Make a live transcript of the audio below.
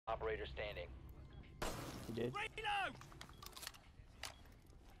operator standing. He did.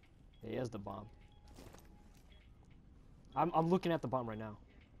 He has the bomb. I'm looking at the bomb right now.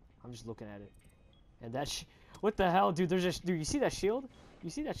 I'm just looking at it. And that what the hell, dude? There's just dude. You see that shield? You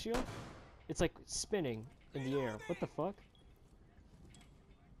see that shield? It's like spinning in the air. What the fuck?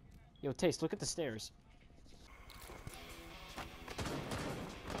 Yo, Taste, look at the stairs.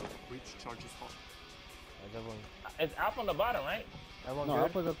 Breach charges hot. It's Alpha on the bottom, right? Everyone No, good?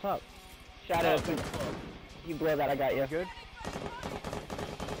 Alpha's up top. Shadow. You blow that, I got you. Good?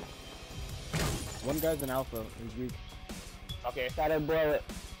 One guy's an Alpha. He's weak. Okay. Shadow, blow it.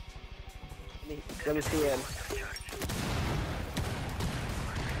 Let me see him.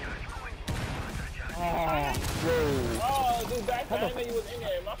 Oh, whoa. Oh, dude, that time that you was in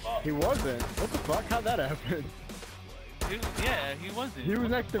there. My fault. He wasn't. What the fuck? How'd that happen? Yeah, he wasn't. He was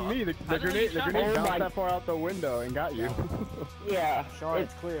next to me. The grenade bounced that far out the window and got you. Yeah. Sorry,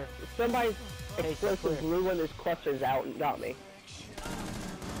 it's clear. Somebody explosive blew one of his clusters out and got me.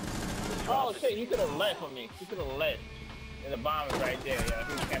 Oh shit, you could have left for me. You could have left. And the bomb is right there. Yeah,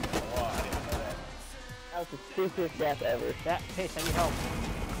 he was camping on the wall. I didn't know that. That was the stupidest death ever. That Taste, I need help.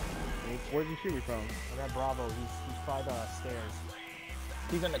 Where'd you shoot me from? I got Bravo. He's by the stairs.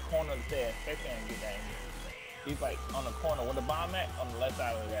 He's in the corner of the stairs. They can't get that. He's like on the corner where the bomb at, on the left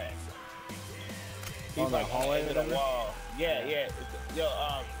side of the guy. He's On like the hallway on the edge of the wall. Yeah, yeah. Yo,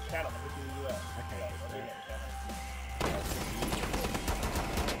 Shadow, let me see where you at.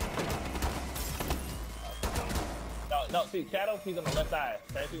 No, see, Shadow, he's on the left side.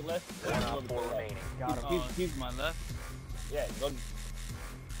 Right to the left. One op 4 remaining. Got him. He's my left. Yeah, go.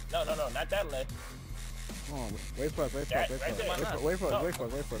 No, not that left. Oh, wait for us, wait for us, wait for us. Wait for us, wait for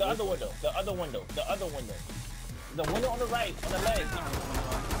us, wait for us. The other window, the other window, the other window. The window on the right, on the leg.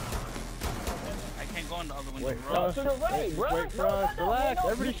 I can't go in the other window, Wait for bro. us. To the right, bro. Wait for us, relax.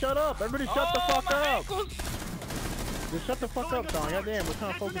 Everybody shut up. Everybody shut the fuck up. Just shut the fuck up, Sean. Goddamn, we're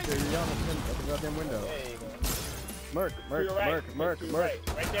trying to focus here. You're yelling at the goddamn window. There you go. Merc. Right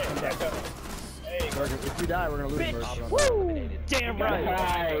there. That's up. There you go. Merc, if you die, we're gonna lose, Merc. Woo! Damn right.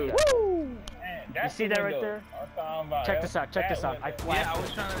 Right. Woo! Man, You that's see the that right window there? I'm talking about. Check this out. Check this out. I Yeah, flashed. I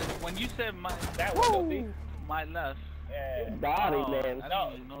was trying to. When you said That window, see? my left. Yeah. Body, Oh, man. I didn't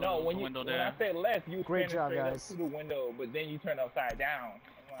even know there No, was when a you window when there. I said left, you Great standing job, straight up guys. to the window, but then you turn upside down.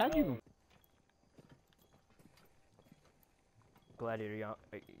 How'd you? Gladiator, yeah.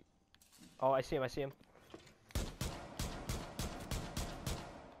 Oh, I see him. I see him.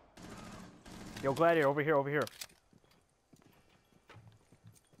 Yo, Gladiator, over here, over here.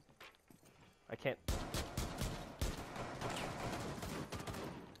 I can't.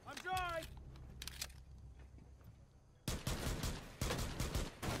 I'm dry.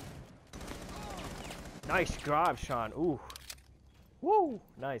 Nice grab, Sean. Ooh. Woo!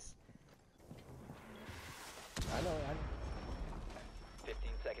 Nice. I know.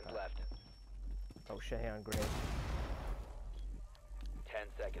 15 seconds left. Oh shit, hang on, grenade. 10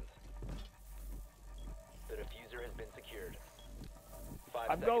 seconds. The diffuser has been secured. 5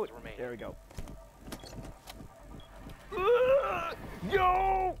 I'm seconds going. remaining. There we go.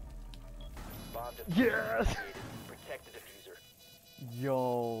 Yo! Bomb diffuser Yes! activated. Protect the diffuser.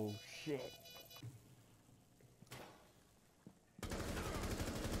 Yo, shit.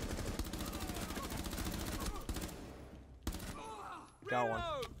 Got one.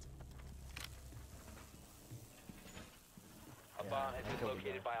 A bomb has been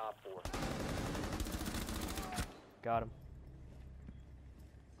located by Op 4. Got him.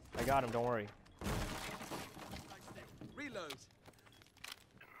 I got him, don't worry. Reload.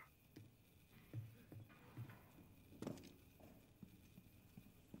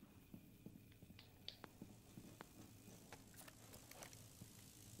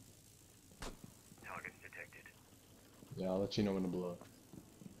 Targets detected. Yeah, I'll let you know when to blow.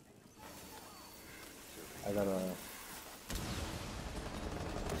 I got a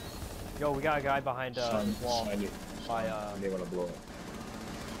Yo, we got a guy behind this wall. shiny. By They want to blow it.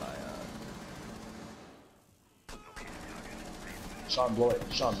 Sean, blow it.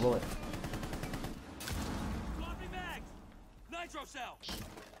 Sean, blow it. Laundry bags. Nitro cell.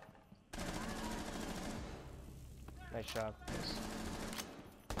 Nice shot.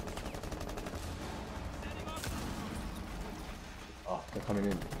 Oh, they're coming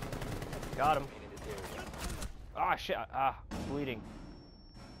in. Got him. In this area. Ah, shit. Ah, bleeding.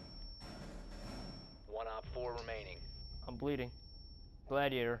 One Op 4 remaining. I'm bleeding.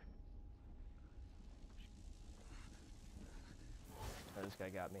 Gladiator. Oh, this guy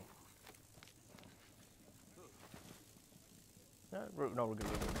got me. No, we're good. We're good.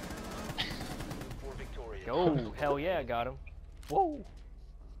 4 victorious. Yo, hell yeah, got him. Whoa.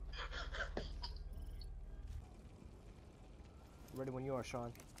 Ready when you are,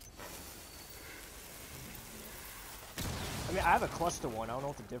 Sean. I mean, I have a cluster one. I don't know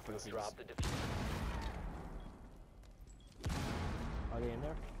what the difference is. Drop the diffuser. Are they in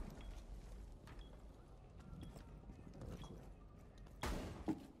there?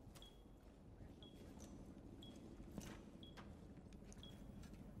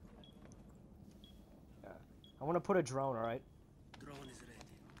 Yeah. I want to put a drone, alright? Drone is ready.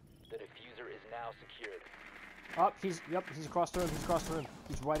 The diffuser is now secured. Up, he's across the room, he's across the room.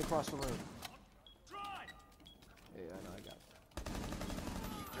 He's right across the room. Try! Yeah, I know, I got it.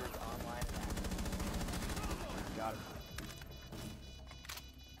 Diffuser is online and active. Got him.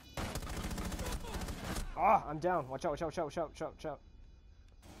 Ah, I'm down. Watch out, watch out, watch out, watch out, watch out, watch out.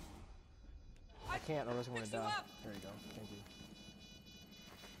 I can't, or else I'm gonna die. There you go. Thank you.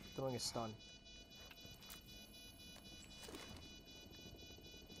 Throwing a stun.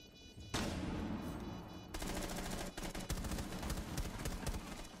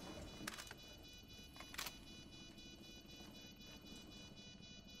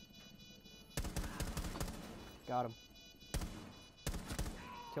 Got him.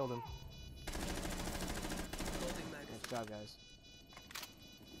 Killed him. Nice job, guys.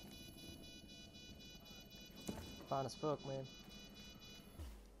 Fine as fuck, man.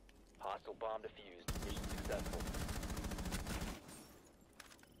 Hostile bomb defused. Mission successful.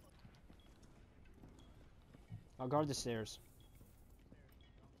 I'll guard the stairs.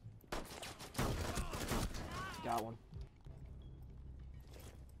 Got one.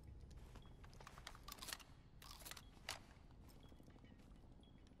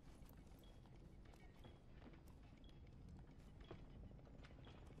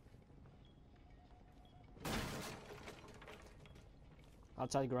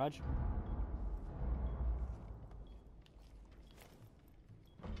 Outside the garage.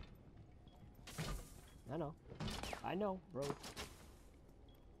 I know. I know, bro.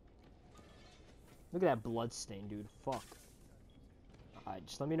 Look at that blood stain, dude. Fuck. Alright,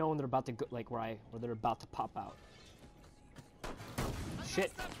 just let me know when they're about to go, like where they're about to pop out.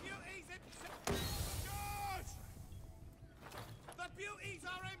 Shit. The beauties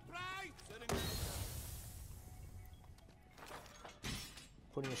are in play!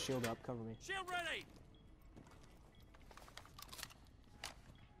 Putting a shield up, cover me. Shield ready!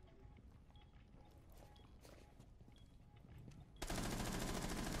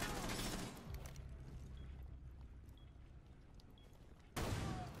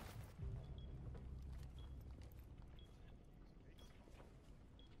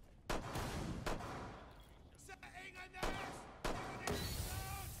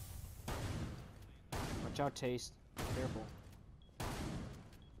 Watch out, Taste. Careful.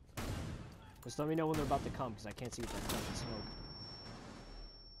 Just let me know when they're about to come, because I can't see what that fucking smoke.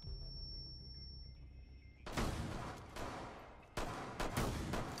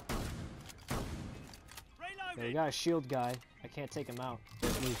 Yeah, we got a shield guy. I can't take him out.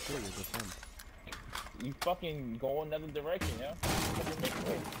 There's me too, with him. You fucking go another direction, yeah?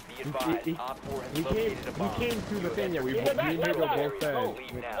 Be advised, Op 4 has He located a came bomb. through the You thing that we Yeah, back, need to go back, both back. sides.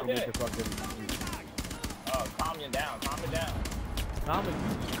 Leave We now. need to fucking... Calm you down, calm it down. Thomas,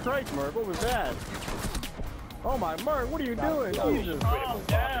 Christ, Merc, what was that? Oh my, Merc, what are you doing? Jesus. Calm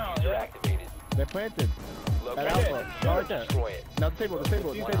down, Diffuser yeah? activated. They planted. At Locate Alpha. it. Oh, right there. Destroy it. Now the table, the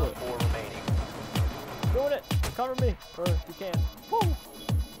table, the One table. Op 4 remaining. Doing it! Cover me! Or if you can. Woo!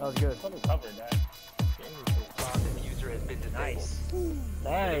 That was good. Something covered that. Bomb diffuser has been disabled. Nice. The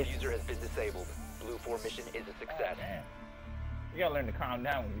Nice. diffuser has been disabled. Blue 4 mission is a success. Man. You gotta learn to calm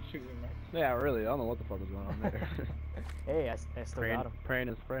down when you're shooting, man. Yeah, really, I don't know what the fuck was going on there. Hey, I still got him. Praying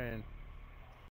is praying.